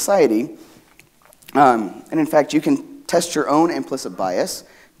see in society. And in fact, you can test your own implicit bias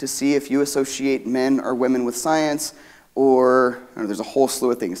to see if you associate men or women with science, or there's a whole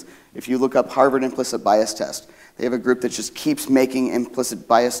slew of things. If you look up Harvard Implicit Bias Test, they have a group that just keeps making implicit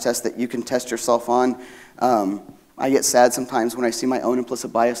bias tests that you can test yourself on. I get sad sometimes when I see my own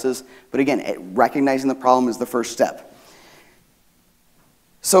implicit biases, but again, recognizing the problem is the first step.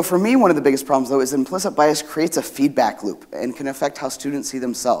 So for me, one of the biggest problems, though, is implicit bias creates a feedback loop and can affect how students see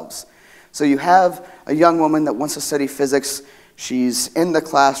themselves. So you have a young woman that wants to study physics. She's in the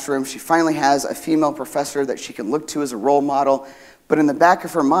classroom. She finally has a female professor that she can look to as a role model. But in the back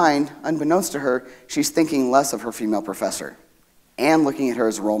of her mind, unbeknownst to her, she's thinking less of her female professor and looking at her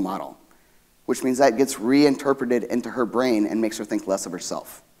as a role model, which means that gets reinterpreted into her brain and makes her think less of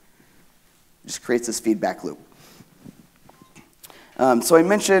herself. It just creates this feedback loop. So I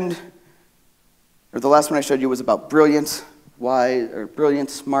mentioned, or the last one I showed you was about brilliant, wise, or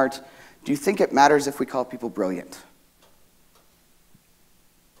brilliant, smart. Do you think it matters if we call people brilliant?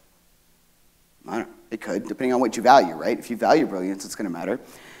 I don't know. It could, depending on what you value, right? If you value brilliance, it's going to matter.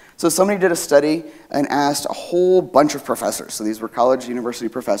 So somebody did a study and asked a whole bunch of professors, so these were college, university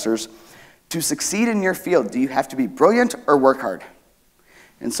professors, to succeed in your field, do you have to be brilliant or work hard?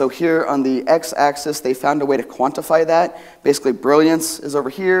 And so here on the x-axis, they found a way to quantify that. Basically, brilliance is over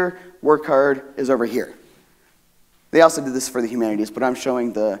here, work hard is over here. They also did this for the humanities, but I'm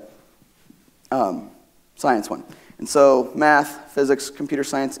showing the science one. And so math, physics, computer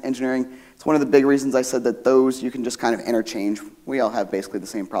science, engineering, it's one of the big reasons I said that those you can just kind of interchange. We all have basically the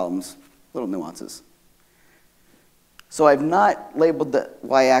same problems, little nuances. So I've not labeled the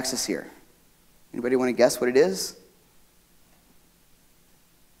y-axis here. Anybody want to guess what it is?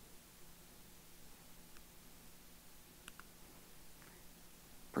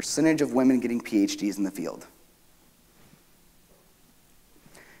 Percentage of women getting PhDs in the field.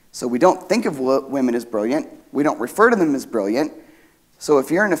 So we don't think of women as brilliant. We don't refer to them as brilliant. So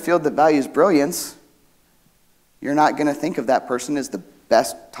if you're in a field that values brilliance, you're not going to think of that person as the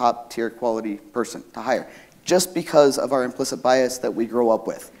best top-tier quality person to hire, just because of our implicit bias that we grow up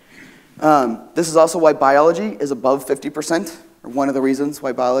with. This is also why biology is above 50%, or one of the reasons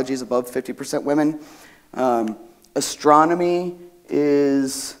why biology is above 50% women. Astronomy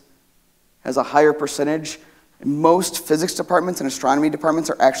has a higher percentage. Most physics departments and astronomy departments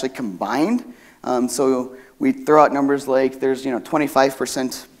are actually combined. So we throw out numbers like there's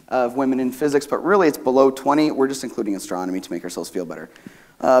 25% of women in physics, but really it's below 20. We're just including astronomy to make ourselves feel better.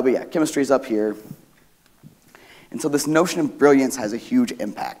 But yeah, chemistry's up here. And so this notion of brilliance has a huge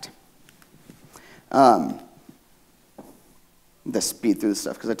impact. Let's speed through this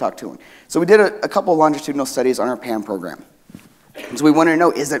stuff because I talked too long. So we did a couple longitudinal studies on our PAM program. And so we wanted to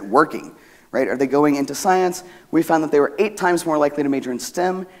know, is it working? Right? Are they going into science? We found that they were 8 times more likely to major in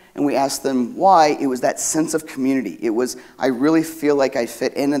STEM, and we asked them why. It was that sense of community. It was, I really feel like I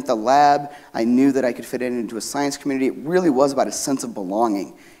fit in at the lab. I knew that I could fit into a science community. It really was about a sense of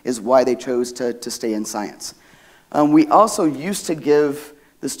belonging is why they chose to stay in science. We also used to give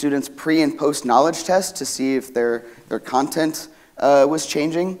the students pre and post knowledge tests to see if their content was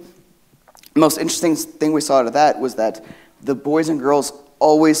changing. The most interesting thing we saw out of that was that the boys and girls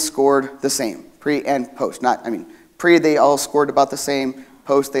always scored the same, pre and post. Pre they all scored about the same,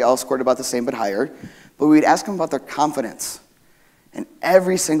 post they all scored about the same but higher. But we'd ask them about their confidence. And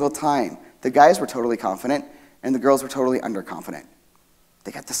every single time, the guys were totally confident and the girls were totally underconfident.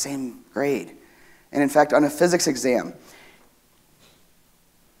 They got the same grade. And in fact, on a physics exam,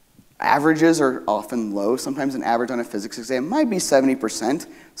 averages are often low. Sometimes an average on a physics exam might be 70%.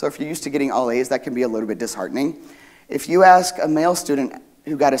 So if you're used to getting all A's, that can be a little bit disheartening. If you ask a male student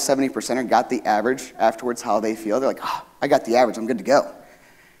who got a 70% or got the average afterwards how they feel, they're like, oh, I got the average, I'm good to go.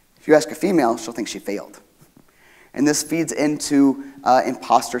 If you ask a female, she'll think she failed. And this feeds into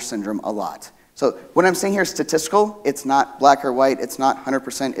imposter syndrome a lot. So what I'm saying here is statistical. It's not black or white. It's not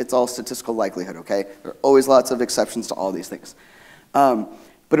 100%. It's all statistical likelihood, okay? There are always lots of exceptions to all these things.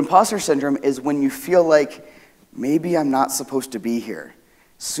 But imposter syndrome is when you feel like, maybe I'm not supposed to be here.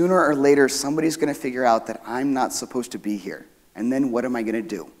 Sooner or later, somebody's going to figure out that I'm not supposed to be here. And then what am I going to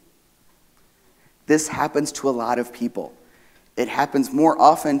do? This happens to a lot of people. It happens more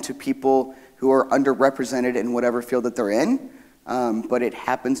often to people who are underrepresented in whatever field that they're in, but it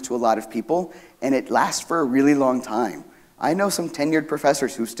happens to a lot of people, and it lasts for a really long time. I know some tenured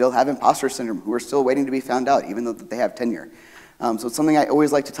professors who still have imposter syndrome, who are still waiting to be found out, even though they have tenure. So it's something I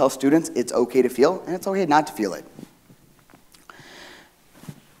always like to tell students, it's okay to feel, and it's okay not to feel it.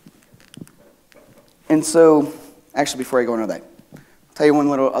 And so, actually before I go into that, I'll tell you one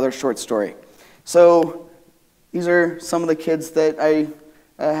little other short story. So these are some of the kids that I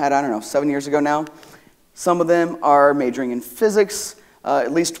had, 7 years ago now. Some of them are majoring in physics.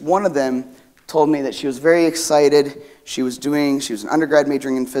 At least one of them told me that she was very excited. She was an undergrad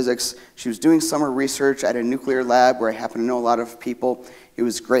majoring in physics. She was doing summer research at a nuclear lab where I happen to know a lot of people. It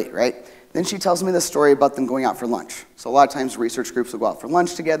was great, right? Then she tells me the story about them going out for lunch. So a lot of times research groups will go out for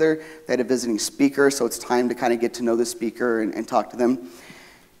lunch together. They had a visiting speaker, so it's time to kind of get to know the speaker and talk to them.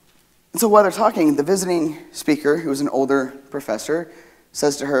 And so while they're talking, the visiting speaker, who was an older professor,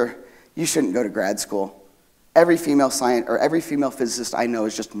 says to her, "You shouldn't go to grad school. Every female physicist I know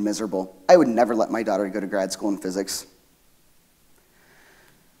is just miserable. I would never let my daughter go to grad school in physics."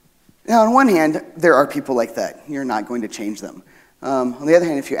 Now, on one hand, there are people like that. You're not going to change them. On the other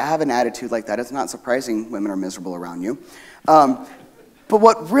hand, if you have an attitude like that, it's not surprising women are miserable around you. But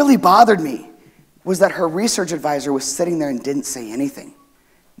what really bothered me was that her research advisor was sitting there and didn't say anything.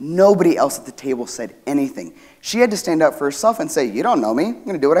 Nobody else at the table said anything. She had to stand up for herself and say, "You don't know me. I'm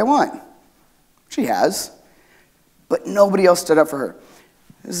going to do what I want." She has. But nobody else stood up for her.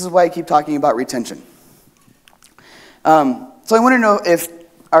 This is why I keep talking about retention. So I want to know if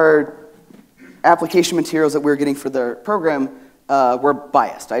our application materials that we were getting for the program were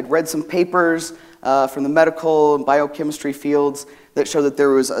biased. I'd read some papers from the medical and biochemistry fields that show that there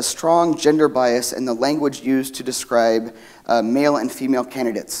was a strong gender bias in the language used to describe male and female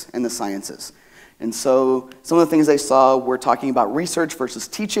candidates in the sciences. And so some of the things I saw were talking about research versus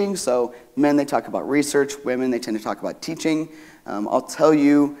teaching. So men, they talk about research. Women, they tend to talk about teaching. I'll tell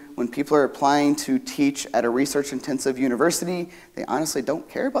you, when people are applying to teach at a research-intensive university, they honestly don't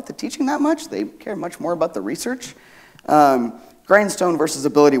care about the teaching that much. They care much more about the research. Grindstone versus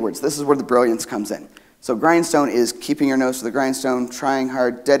ability words. This is where the brilliance comes in. So grindstone is keeping your nose to the grindstone, trying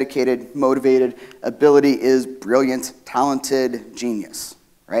hard, dedicated, motivated. Ability is brilliant, talented, genius,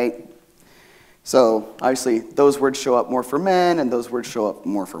 right? So obviously those words show up more for men and those words show up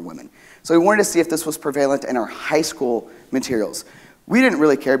more for women. So we wanted to see if this was prevalent in our high school materials. We didn't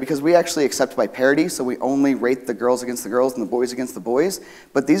really care because we actually accept by parity, so we only rate the girls against the girls and the boys against the boys.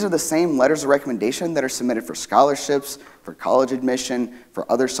 But these are the same letters of recommendation that are submitted for scholarships, for college admission,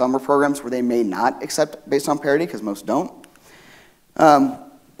 for other summer programs where they may not accept based on parity because most don't.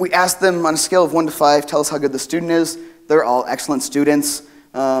 We asked them on a scale of 1 to 5, tell us how good the student is. They're all excellent students.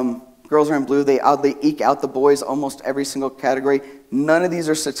 Girls are in blue. They oddly eke out the boys almost every single category. None of these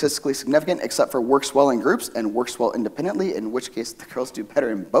are statistically significant except for works well in groups and works well independently, in which case the girls do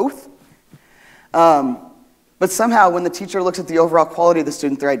better in both. But somehow when the teacher looks at the overall quality of the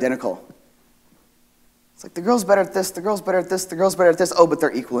student, they're identical. It's like the girl's better at this, the girl's better at this, the girl's better at this, oh, but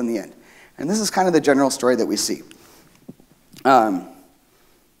they're equal in the end. And this is kind of the general story that we see. I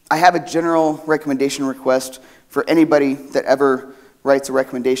have a general recommendation request for anybody that ever writes a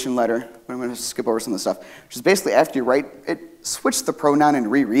recommendation letter. I'm going to skip over some of the stuff, which is basically after you write it, switch the pronoun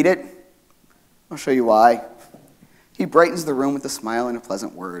and reread it. I'll show you why. He brightens the room with a smile and a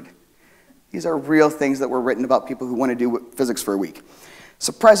pleasant word. These are real things that were written about people who want to do physics for a week.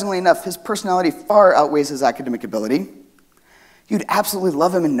 Surprisingly enough, his personality far outweighs his academic ability. You'd absolutely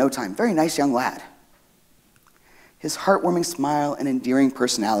love him in no time. Very nice young lad. His heartwarming smile and endearing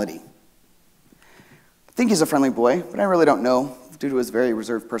personality. I think he's a friendly boy, but I really don't know due to his very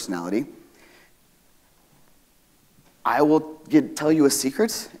reserved personality. I will tell you a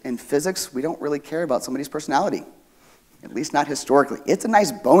secret. In physics, we don't really care about somebody's personality, at least not historically. It's a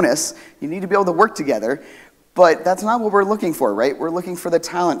nice bonus. You need to be able to work together, but that's not what we're looking for, right? We're looking for the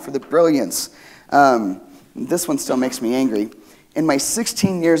talent, for the brilliance. This one still makes me angry. In my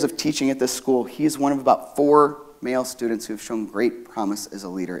 16 years of teaching at this school, he's one of about 4 male students who have shown great promise as a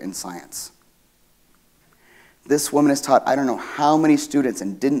leader in science. This woman has taught I don't know how many students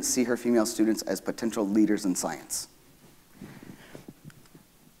and didn't see her female students as potential leaders in science.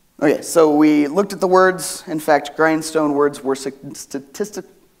 Okay, so we looked at the words. In fact, grindstone words were statistically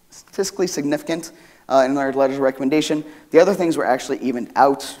significant in our letters of recommendation. The other things were actually evened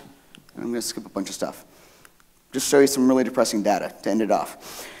out. I'm going to skip a bunch of stuff. Just show you some really depressing data to end it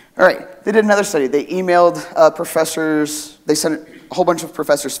off. All right, they did another study. They emailed professors. They sent a whole bunch of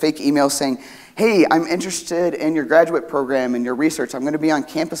professors fake emails saying, hey, I'm interested in your graduate program and your research. I'm going to be on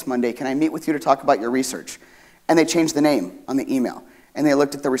campus Monday. Can I meet with you to talk about your research? And they changed the name on the email. And they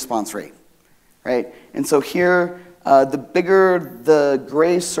looked at the response rate, right? And so here, the bigger the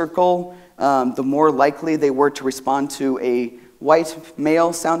gray circle, the more likely they were to respond to a white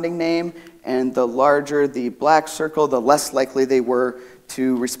male-sounding name, and the larger the black circle, the less likely they were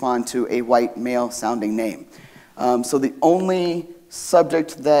to respond to a white male-sounding name. So the only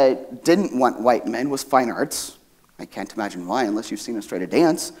subject that didn't want white men was fine arts. I can't imagine why, unless you've seen us try to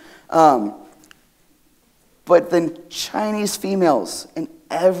dance. But then Chinese females in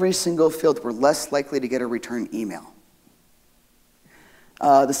every single field were less likely to get a return email.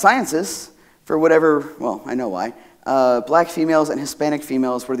 The sciences, for whatever, well, I know why, black females and Hispanic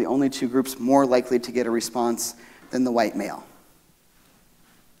females were the only 2 groups more likely to get a response than the white male.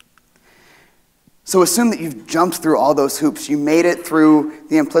 So assume that you've jumped through all those hoops. You made it through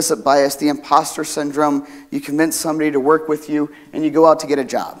the implicit bias, the imposter syndrome, you convince somebody to work with you, and you go out to get a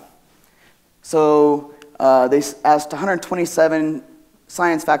job. So they asked 127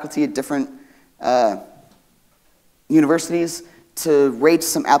 science faculty at different universities to rate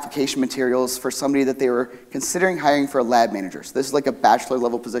some application materials for somebody that they were considering hiring for a lab manager. So this is like a bachelor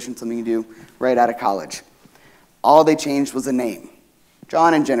level position, something you do right out of college. All they changed was the name,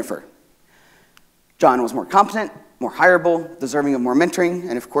 John and Jennifer. John was more competent, more hireable, deserving of more mentoring,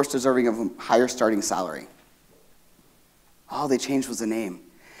 and of course deserving of a higher starting salary. All they changed was the name.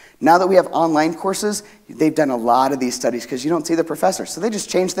 Now that we have online courses, they've done a lot of these studies because you don't see the professor. So they just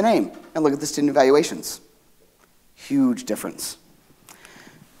changed the name and look at the student evaluations. Huge difference.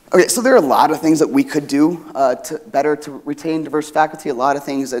 Okay, so there are a lot of things that we could do better to retain diverse faculty, a lot of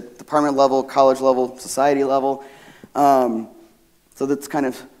things at department level, college level, society level. So that's kind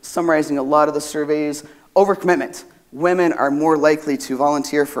of summarizing a lot of the surveys. Overcommitment. Women are more likely to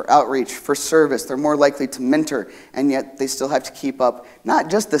volunteer for outreach, for service. They're more likely to mentor, and yet they still have to keep up not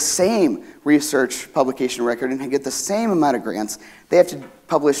just the same research publication record and get the same amount of grants. They have to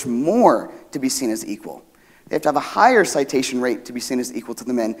publish more to be seen as equal. They have to have a higher citation rate to be seen as equal to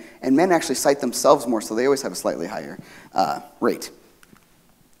the men, and men actually cite themselves more, so they always have a slightly higher rate.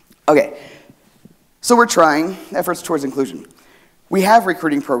 Okay, so we're trying efforts towards inclusion. We have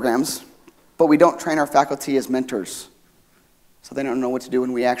recruiting programs, but we don't train our faculty as mentors, so they don't know what to do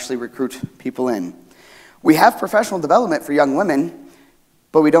when we actually recruit people in. We have professional development for young women,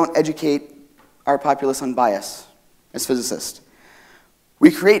 but we don't educate our populace on bias as physicists. We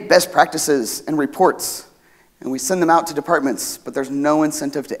create best practices and reports, and we send them out to departments, but there's no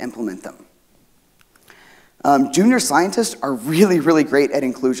incentive to implement them. Junior scientists are really, really great at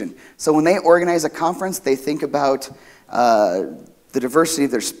inclusion. So when they organize a conference, they think about the diversity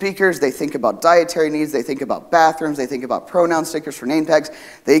of their speakers, they think about dietary needs, they think about bathrooms, they think about pronoun stickers for name tags,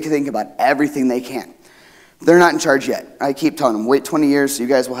 they can think about everything they can. They're not in charge yet. I keep telling them, wait 20 years, you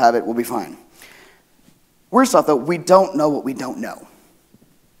guys will have it, we'll be fine. Worst off though, we don't know what we don't know.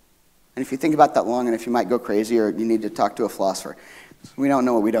 And if you think about that long enough, you might go crazy or you need to talk to a philosopher. We don't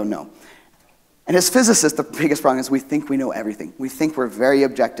know what we don't know. And as physicists, the biggest problem is we think we know everything. We think we're very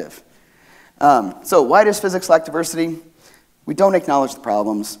objective. So why does physics lack diversity? We don't acknowledge the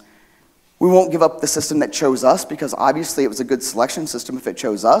problems. We won't give up the system that chose us because obviously it was a good selection system if it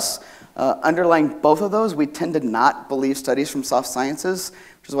chose us. Underlying both of those, we tend to not believe studies from soft sciences,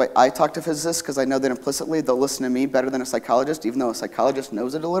 which is why I talk to physicists because I know that implicitly they'll listen to me better than a psychologist, even though a psychologist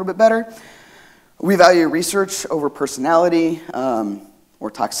knows it a little bit better. We value research over personality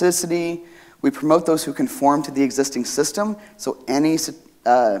or toxicity. We promote those who conform to the existing system, so any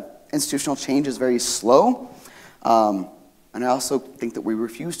institutional change is very slow. And I also think that we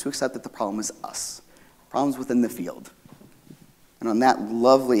refuse to accept that the problem is us. Problems within the field. And on that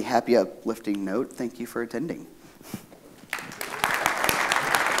lovely, happy, uplifting note, thank you for attending.